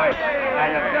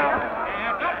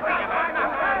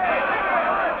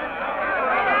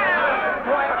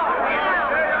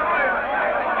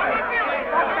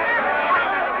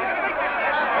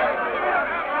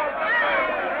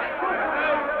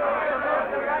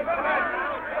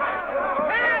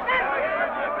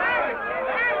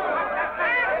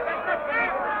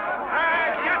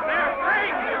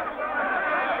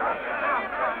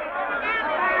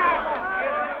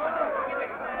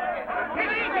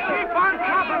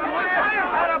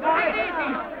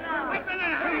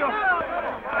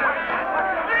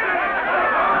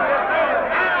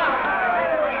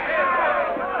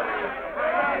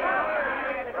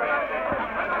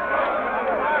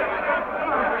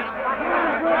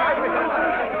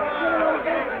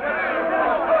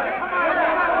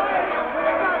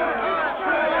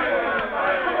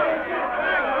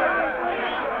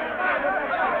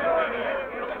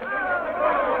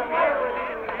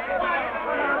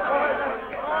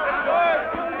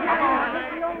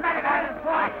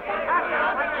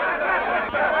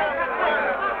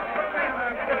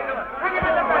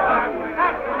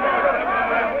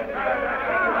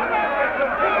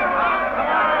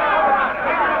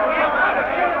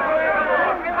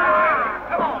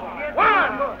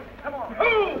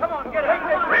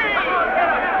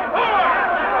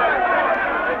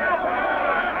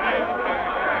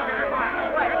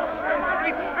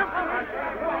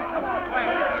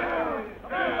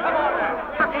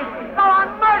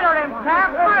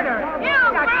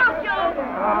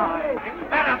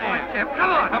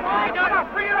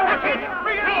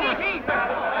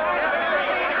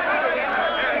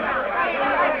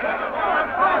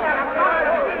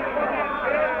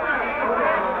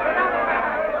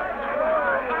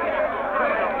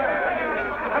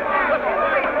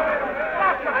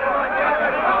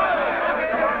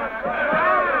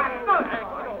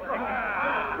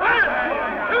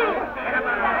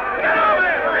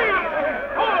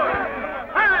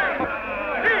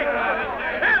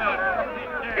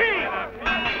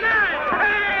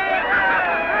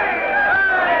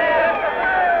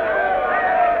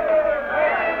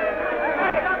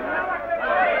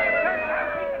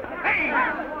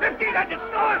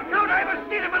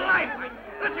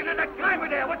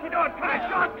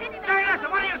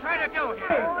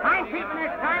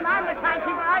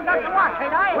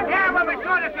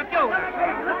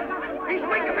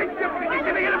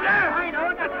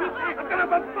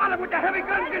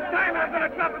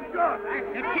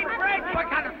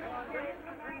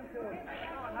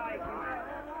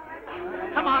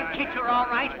 I'll kick her all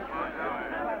right.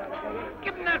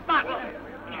 Give him that bottle.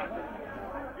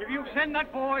 If you send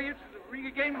that boy into the ring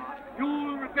again,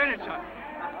 you'll regret it, son.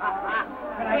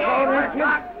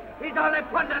 He's only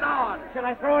putting it on. Shall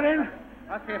I throw it in?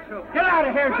 I'll see it through. Get out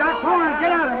of here, Doc. Come on,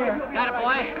 get out of here. Got it,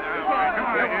 boy.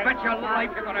 You bet your life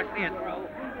you're going to see it through.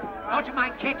 Don't you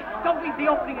mind, kid. Don't leave the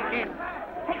opening again.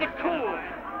 Take it cool.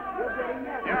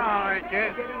 You're all right,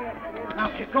 kid. Now,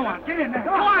 kid, go on. Get in there.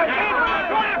 Go on, kid.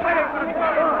 Go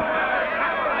on.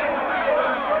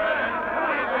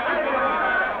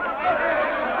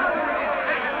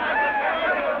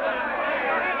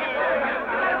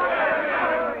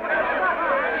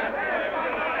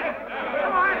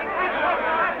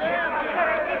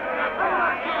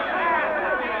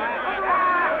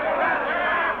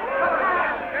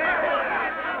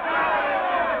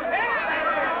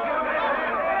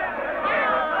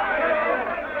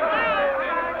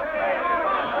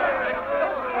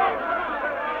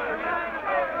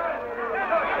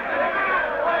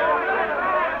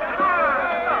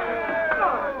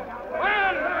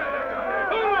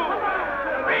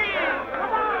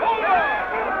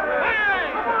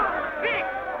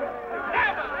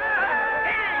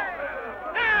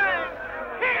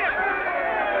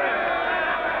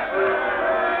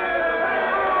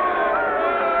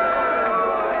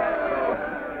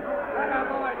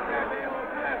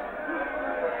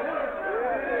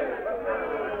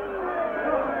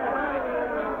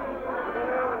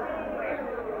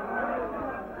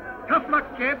 Tough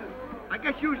luck, kid. I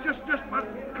guess you was just one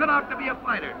cut out to be a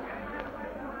fighter.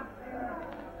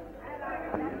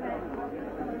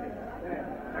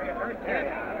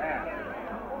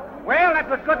 Well, that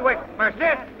was good work, Mercy.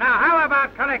 Now, how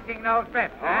about collecting those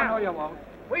bets, huh? no, you won't.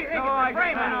 We think it's a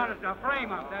frame-up. It's a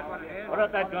frame-up, that's what it is. Put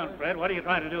up that gun, Fred. What are you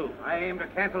trying to do? I aim to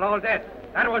cancel all debts.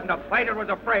 That wasn't a fight, it was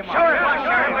a frame-up. Sure it was,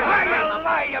 sure it was.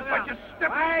 Lie, you bunch of stiff...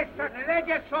 Why, certainly. They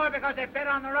just saw it because they bet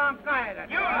on the wrong guy.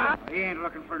 That's all. He ain't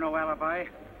looking for no alibi.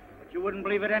 But you wouldn't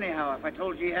believe it anyhow if I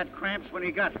told you he had cramps when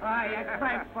he got... I had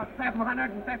cramps for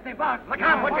 $750. Look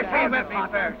out, what you say with me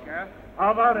first, Sheriff?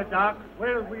 How about it, Doc?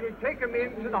 Well, we'll take him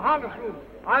into the harness room.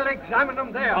 I'll examine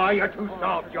him there. Oh, you're too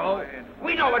soft, Joe.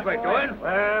 We know what we're doing.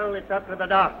 Well, it's up to the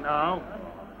doc now.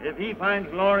 If he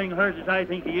finds Loring hurt as I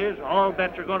think he is, all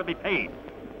bets are going to be paid.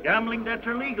 Gambling debts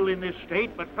are legal in this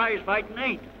state, but prize fighting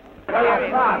ain't.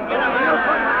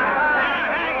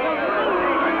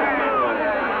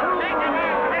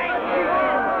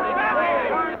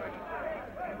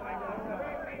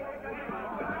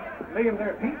 Lay him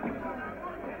there, Pete.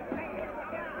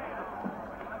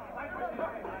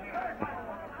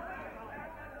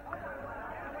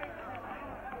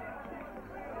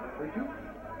 Hurt you?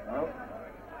 No.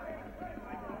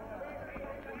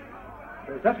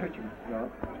 Does that hurt you?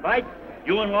 No. Spike,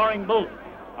 you and Loring both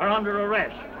are under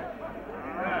arrest.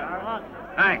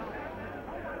 Thanks.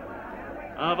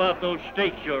 How about those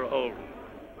stakes you're holding?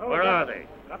 Where are they?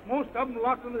 Got most of them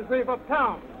locked in the safe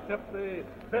uptown, except the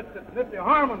bet that Nifty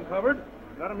Harmon covered.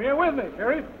 Got them here with me,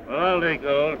 Sheriff. Well, I'll take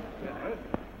those.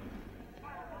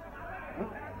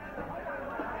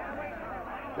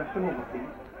 Just a moment, please.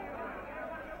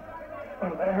 Oh,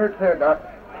 that hurts there, Doc.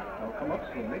 Now come up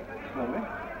slowly,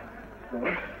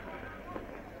 slowly.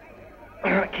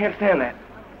 I can't stand that.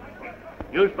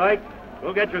 You, Spike,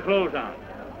 go get your clothes on.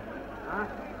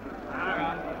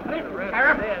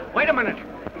 Sheriff, wait a minute.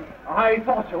 I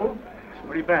thought so. It's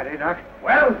pretty bad, eh, Doc?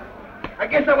 Well, I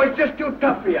guess I was just too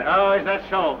tough for you. Oh, is that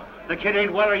so? The kid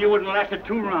ain't well or you wouldn't have lasted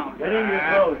 2 rounds. Get in your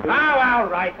clothes. All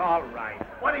right, all right.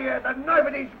 What are you, the nerve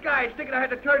of these guys thinking I had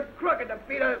to turn crooked to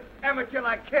beat an amateur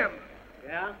like him?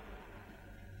 Yeah?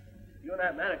 You and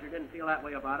that manager didn't feel that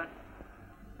way about it.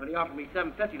 When he offered me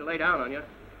 $750 to lay down on you.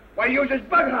 Why, use his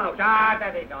bug house. Ah,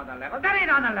 that ain't on the level. That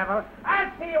ain't on the level.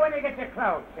 I'll see you when you get your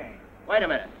clothes changed. Wait a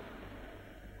minute.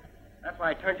 That's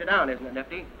why I turned you down, isn't it,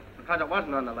 Nifty? Because it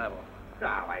wasn't on the level. Oh,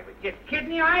 I was just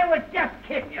kidding you. I was just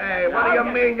kidding you. Hey, what do you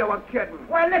mean you were kidding?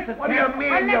 Well, listen, What do you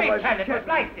mean well, you let me was tell it. It was kidding?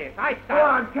 like this. I Go started.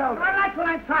 on, tell me. Well, that's what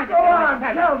I'm trying to Go on,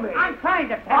 tell me. I'm trying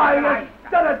to tell Oh, you. you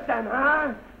did it then,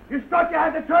 huh? You thought you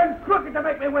had to turn crooked to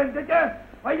make me win, did you?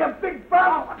 Why, you big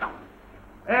bum.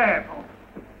 There.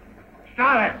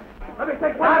 Stop it. Let me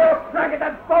take one more crack at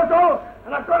that photo,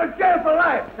 and I'm going to jail for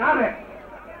life. Stop it.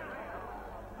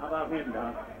 How about him,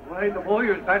 Doc? Why, the boy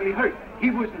was badly hurt. He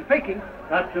wasn't faking.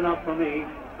 That's enough for me.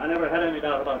 I never had any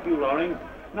doubt about you, Loring.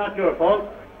 Not your fault.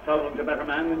 Sullivan's a better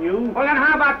man than you. Well, then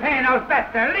how about paying those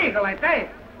bets? They're legal, ain't they?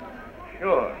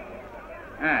 Sure.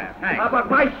 Yeah, thanks. How about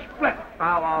my split? Oh,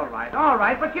 all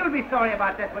right. But you'll be sorry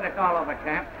about this when it's all over,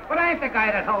 champ. But I ain't the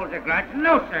guy that holds a grudge.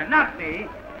 No, sir, not me.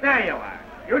 There you are.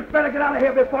 You'd better get out of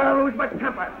here before I lose my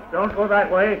temper. Don't go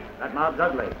that way. That mob's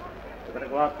ugly. You better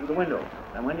go out through the window.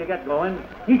 And when you get going,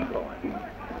 keep going.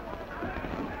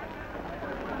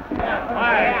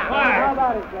 Quiet. How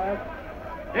about it, Judge?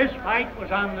 This fight was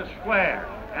on the square,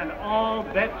 and all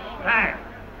bets stand.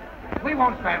 We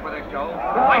won't stand for this, Joe. The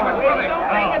fight was for this.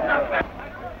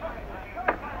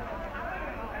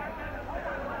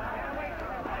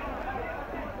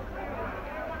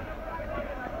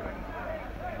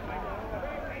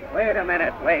 Wait a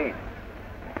minute, wait.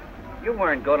 You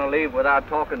weren't going to leave without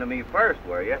talking to me first,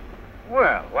 were you?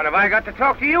 Well, what have I got to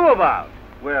talk to you about?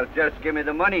 Well, just give me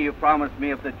the money you promised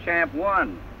me if the champ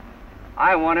won.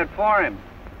 I want it for him.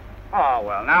 Oh,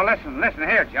 well, now listen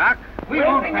here, Jock. We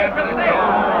won't stand for this.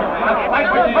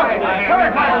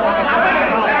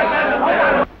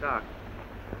 Doc,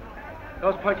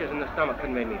 those punches in the stomach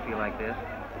couldn't make me feel like this.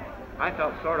 I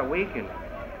felt sort of weak and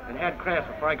had cramps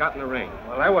before I got in the ring.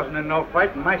 Well, I wasn't in no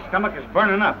fight, and my stomach is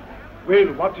burning up.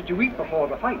 Well, what did you eat before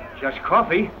the fight? Just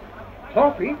coffee.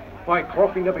 Coffee? Why,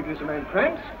 coffee never gives a man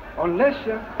cramps. Unless,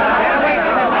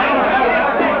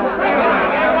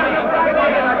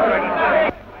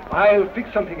 I'll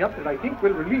fix something up that I think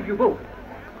will relieve you both.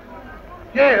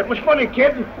 Yeah, it was funny,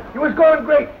 kid. You was going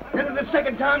great. Then in the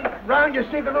second time round, you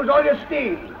seemed to lose all your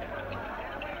steam.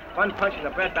 One punch in the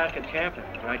breadbasket, champ,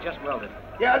 and I just wilted.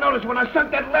 Yeah, I noticed when I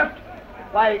sunk that left.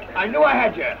 Why, I knew I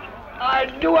had you. I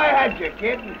knew I had you,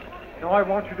 kid. Now I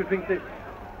want you to think this.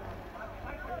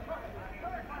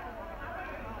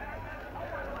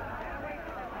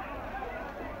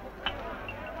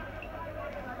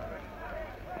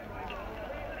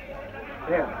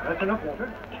 There, that's enough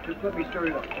water. Just let me stir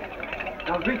it up.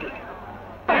 Now drink it.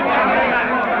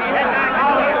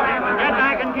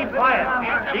 I can keep quiet.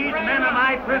 These men are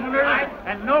my prisoners,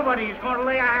 and nobody's going to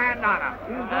lay a hand on them.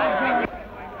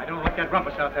 I don't like that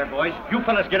rumpus out there, boys. You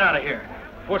fellas get out of here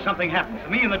before something happens.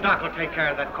 Me and the doc will take care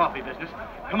of that coffee business.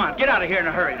 Come on, get out of here in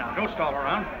a hurry now. Don't stall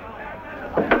around.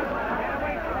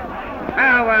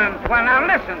 Well, now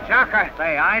listen, Jock.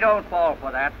 Say, I don't fall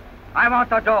for that. I want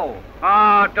the dough.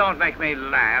 Oh, don't make me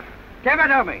laugh. Give it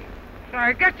to me.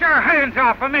 Say, get your hands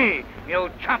off of me, you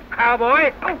chump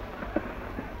cowboy. Oh.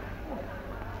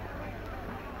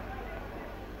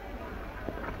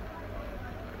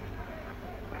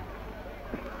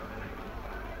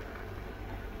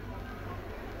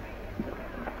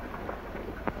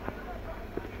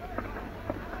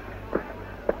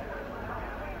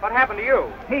 What happened to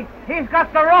you? He's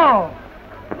got the roll.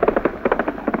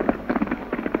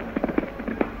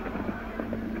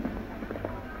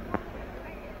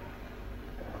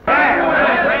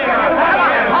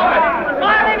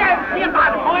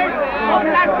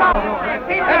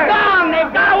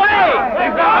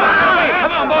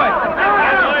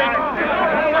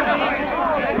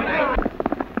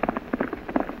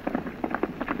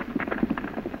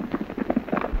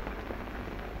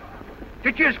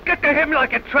 Did you just get to him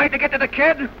like you tried to get to the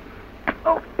kid?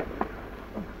 Oh.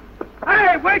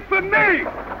 Hey, wait for me!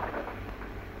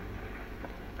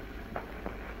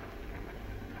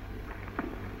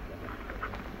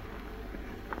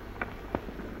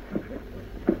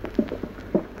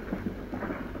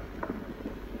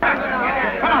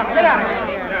 Come on, get out of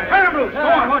here. Turn him loose. Go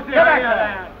on, what's the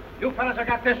other? You fellas have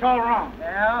got this all wrong.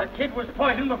 Yeah. The kid was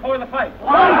poisoned before the fight.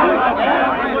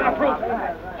 I'm going to prove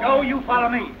it. Joe, you follow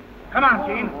me. Come on,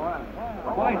 Gene.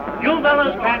 You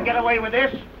fellas can't get away with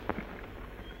this.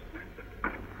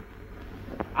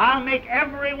 I'll make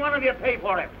every one of you pay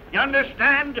for it. You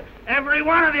understand? Every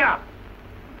one of you.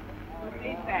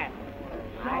 Eat that.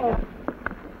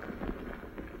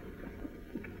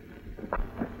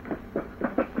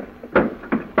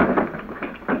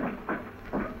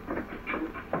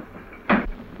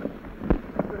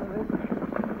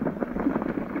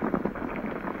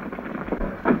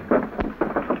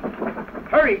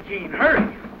 Hurry, Gene, hurry.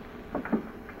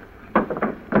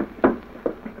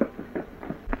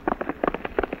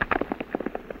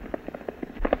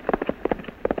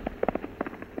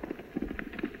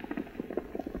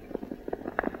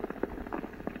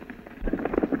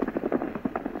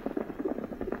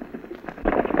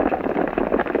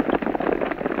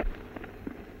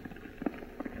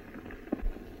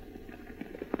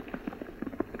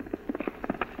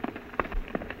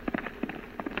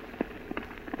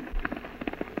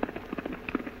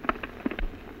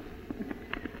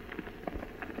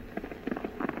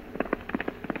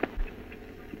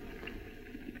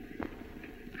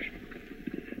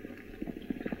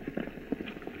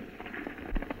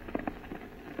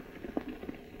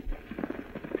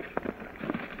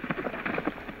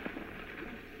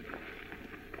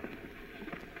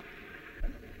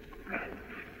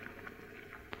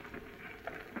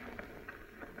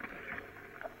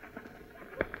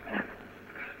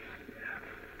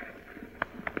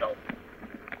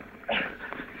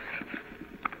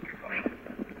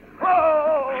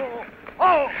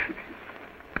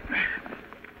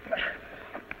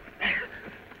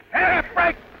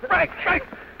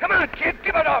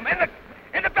 it to him.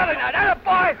 In the belly now. That a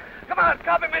boy. Come on,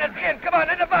 cop him in his chin. Come on,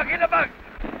 in the bug.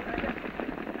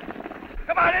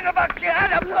 Come on, in the bug, kid.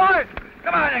 That a boy.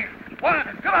 Come on,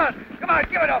 come on,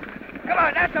 give it up. Come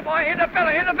on, that's the boy. In the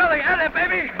belly. And it,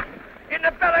 baby. In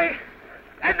the belly.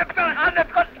 On the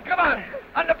button. Come on.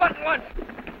 On the button once.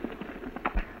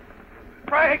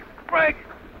 Break.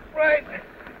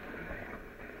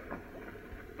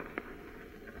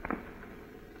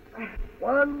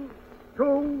 1,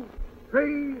 2,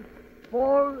 3,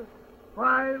 4,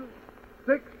 5,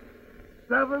 6,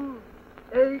 7,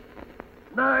 8,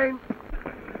 9.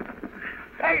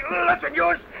 Hey, listen,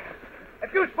 Hughes.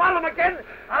 If you follow him again,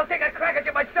 I'll take a crack at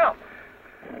you myself.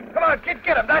 Come on, kid,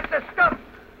 get him. That's the stuff.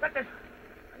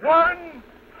 1,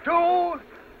 2,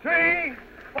 3.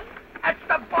 That's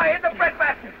the boy in the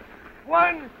breadbasket.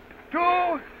 1,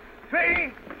 2,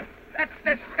 3. That's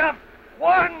the stuff.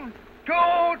 1, 2,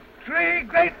 3.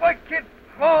 Great work, kid.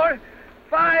 4,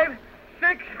 5,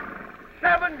 6,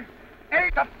 7,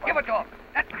 8. Give it to him.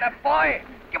 That's the boy.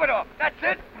 Give it to him. That's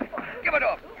it. Give it to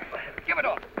him.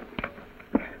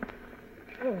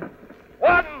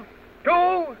 1,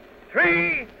 2,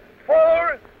 3,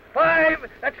 4, 5.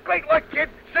 That's great work, kid.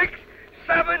 6,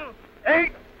 7,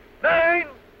 8, 9,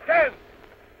 10.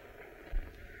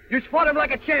 You fought him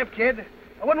like a champ, kid.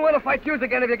 I wouldn't want to fight you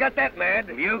again if you got that mad.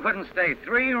 You couldn't stay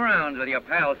 3 rounds with your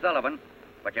pal Sullivan,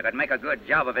 but you could make a good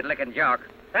job of it licking Jock.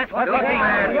 That's what Too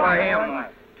bad for him.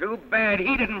 Too bad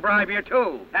he didn't bribe you,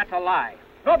 too. That's a lie.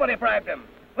 Nobody bribed him.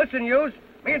 Listen, Hughes.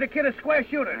 Me and the kid are square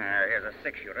shooters. Here's a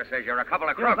 6-shooter says you're a couple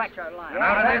of crooks. bet your life.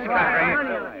 Out of this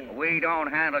country, we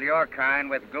don't handle your kind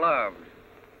with gloves.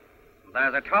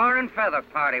 There's a tar and feather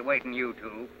party waiting you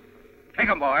two. Take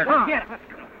 'em, boys. Come on. Get him.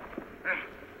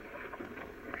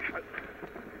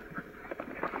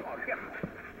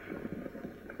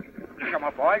 Come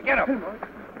on, boy. Get him.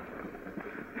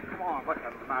 Come on, what's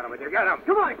the matter with you? Get him.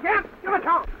 Come on, champ. Give it to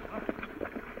him.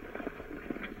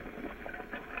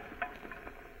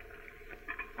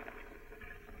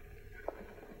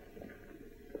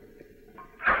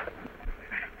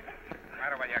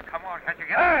 Come on, can't you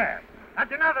get it?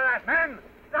 That's enough of that, man.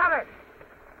 Stop it.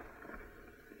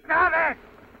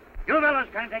 You fellas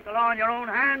can't take the law in your own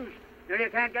hands. You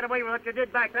can't get away with what you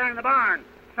did back there in the barn.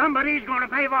 Somebody's going to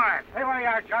pay for it. Stay where you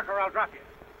are, Jock, or I'll drop you.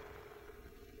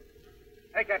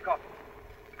 Take that coffee.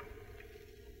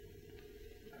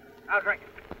 I'll drink it.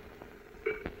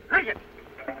 Drink it.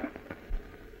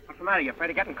 What's the matter? You afraid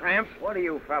of getting cramps? What are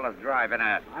you fellas driving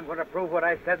at? I'm going to prove what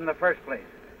I said in the first place,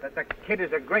 that the kid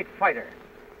is a great fighter.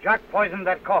 Jock poisoned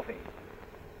that coffee.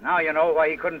 Now you know why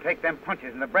he couldn't take them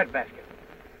punches in the breadbasket.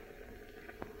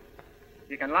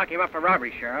 You can lock him up for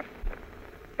robbery, Sheriff.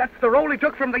 That's the role he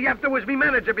took from the Yap that was me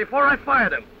manager before I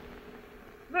fired him.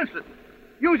 Listen,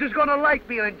 Hughes is going to like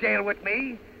being in jail with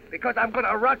me because I'm going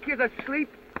to rock you to sleep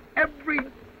every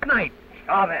night.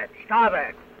 Stop it.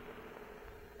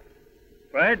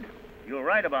 Fred, you're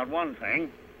right about one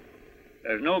thing.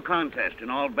 There's no contest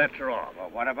and all bets are off. Well,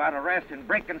 what about arresting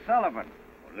Brick and Sullivan?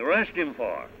 What did they arrest him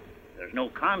for? There's no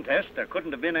contest. There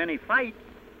couldn't have been any fight.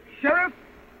 Sheriff,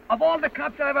 of all the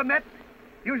cops I ever met,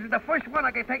 Hughes is the first one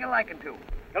I can take a liking to.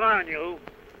 Come on, you.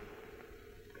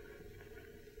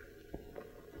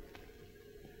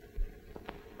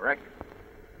 Rick,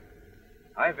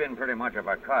 I've been pretty much of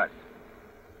a cuss,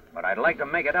 but I'd like to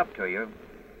make it up to you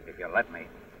if you let me.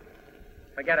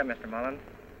 Forget it, Mr. Mullins.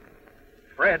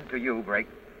 Fred to you, Brick.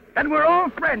 And we're all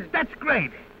friends. That's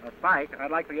great. Well, Spike,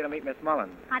 I'd like for you to meet Miss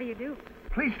Mullins. How do you do?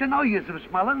 Pleased to know you, Miss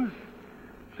Mullins.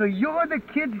 So you're the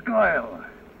kid's girl.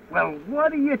 Well,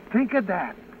 what do you think of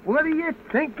that? Well,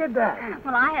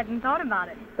 I hadn't thought about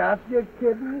it. Stop your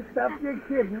kidding.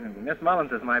 Miss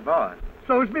Mullins is my boss.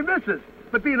 So is me missus.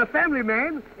 But being a family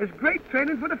man is great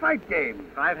training for the fight game.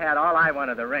 I've had all I want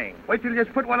of the ring. Wait till you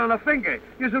just put one on a finger.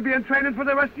 You'll be in training for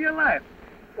the rest of your life.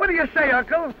 What do you say,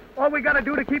 Uncle? All we got to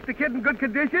do to keep the kid in good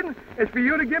condition is for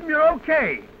you to give him your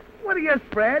okay. What do you,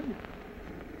 Fred?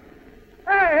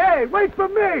 Hey, wait for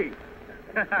me!